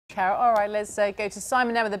Carol, all right, let's go to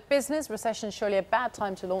Simon now with the business. Recession is surely a bad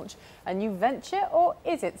time to launch a new venture, or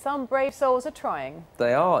is it? Some brave souls are trying.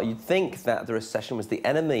 They are. You'd think that the recession was the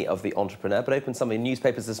enemy of the entrepreneur, but open some of the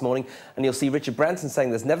newspapers this morning and you'll see Richard Branson saying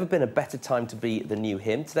there's never been a better time to be the new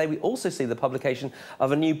him. Today we also see the publication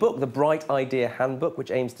of a new book, the Bright Idea Handbook,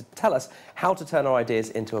 which aims to tell us how to turn our ideas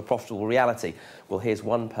into a profitable reality. Well, here's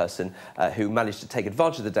one person who managed to take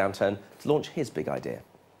advantage of the downturn to launch his big idea.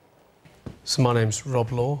 So my name's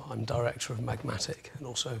Rob Law, I'm director of Magmatic and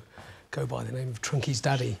also go by the name of Trunki's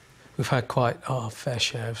daddy. We've had quite our fair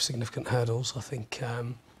share of significant hurdles. I think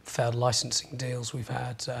failed licensing deals, we've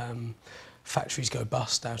had factories go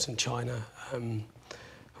bust out in China.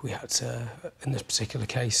 We had to, in this particular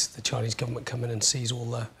case, the Chinese government come in and seize all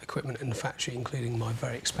the equipment in the factory, including my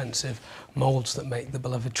very expensive moulds that make the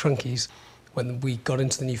beloved Trunkis. When we got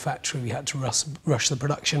into the new factory, we had to rush the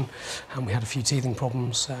production and we had a few teething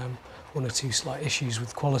problems. One or two slight issues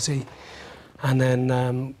with quality, and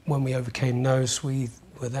then when we overcame those, we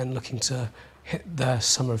were then looking to hit the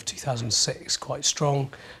summer of 2006 quite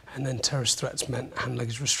strong, and then terrorist threats meant hand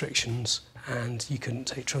luggage restrictions and you couldn't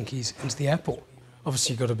take Trunkis into the airport.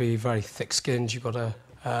 Obviously you've got to be very thick-skinned, you've got to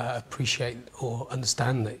appreciate or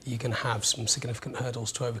understand that you're going to have some significant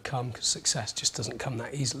hurdles to overcome because success just doesn't come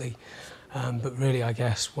that easily. But really, I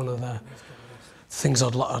guess one of the things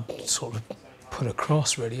I'd sort of put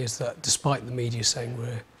across really is that despite the media saying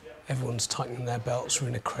everyone's tightening their belts, we're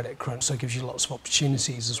in a credit crunch, so it gives you lots of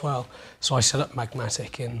opportunities as well. So I set up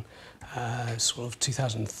Magmatic in sort of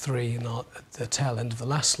 2003 and at the tail end of the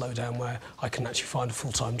last slowdown where I can actually find a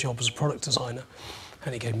full-time job as a product designer,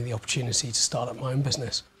 and it gave me the opportunity to start up my own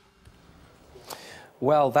business.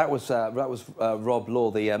 Well, that was Rob Law,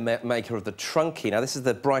 the maker of the Trunki. Now, this is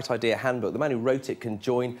the Bright Idea Handbook. The man who wrote it can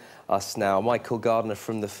join us now, Michael Gardner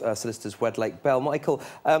from the solicitors Wedlake Bell. Michael,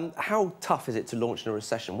 how tough is it to launch in a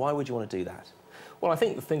recession? Why would you want to do that? Well, I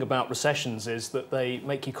think the thing about recessions is that they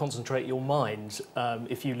make you concentrate your mind.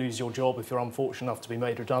 If you lose your job, if you're unfortunate enough to be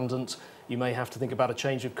made redundant, you may have to think about a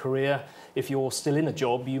change of career. If you're still in a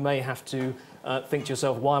job, you may have to think to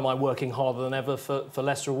yourself, why am I working harder than ever for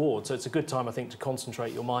less reward? So it's a good time, I think, to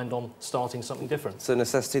concentrate your mind on starting something different. So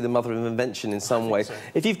necessity, the mother of invention in some way. So.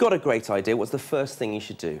 If you've got a great idea, what's the first thing you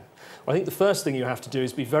should do? Well, I think the first thing you have to do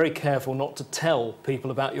is be very careful not to tell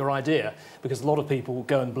people about your idea, because a lot of people will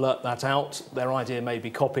go and blurt that out. Their idea may be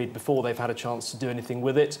copied before they've had a chance to do anything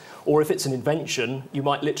with it, or if it's an invention, you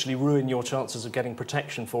might literally ruin your chances of getting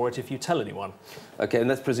protection for it if you tell anyone. OK, and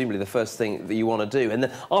that's presumably the first thing that you want to do. And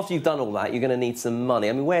then after you've done all that, you're going to need some money.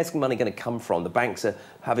 I mean, where's money going to come from? The banks are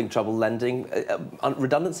having trouble lending.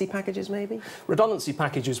 Redundancy packages, maybe? Redundancy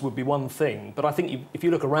packages would be one thing, but I think if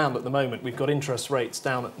you look around at the moment, we've got interest rates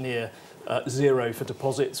down at near zero for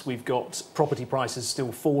deposits. We've got property prices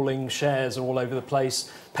still falling, shares are all over the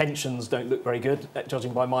place, pensions don't look very good,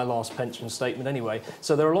 judging by my last pension statement anyway.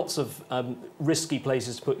 So there are lots of risky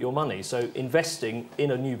places to put your money. So investing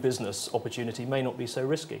in a new business opportunity may not be so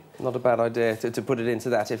risky. Not a bad idea to put it into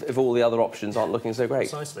that if all the other options aren't looking so great.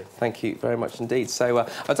 Precisely. Thank you very much indeed. So I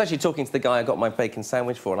was actually talking to the guy I got my bacon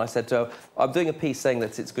sandwich for, and I said, I'm doing a piece saying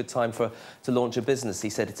that it's a good time to launch a business. He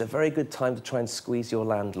said, it's a very good time to try and squeeze your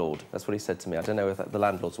landlord. That's what he said to me. I don't know if the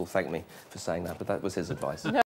landlords will thank me for saying that, but that was his advice.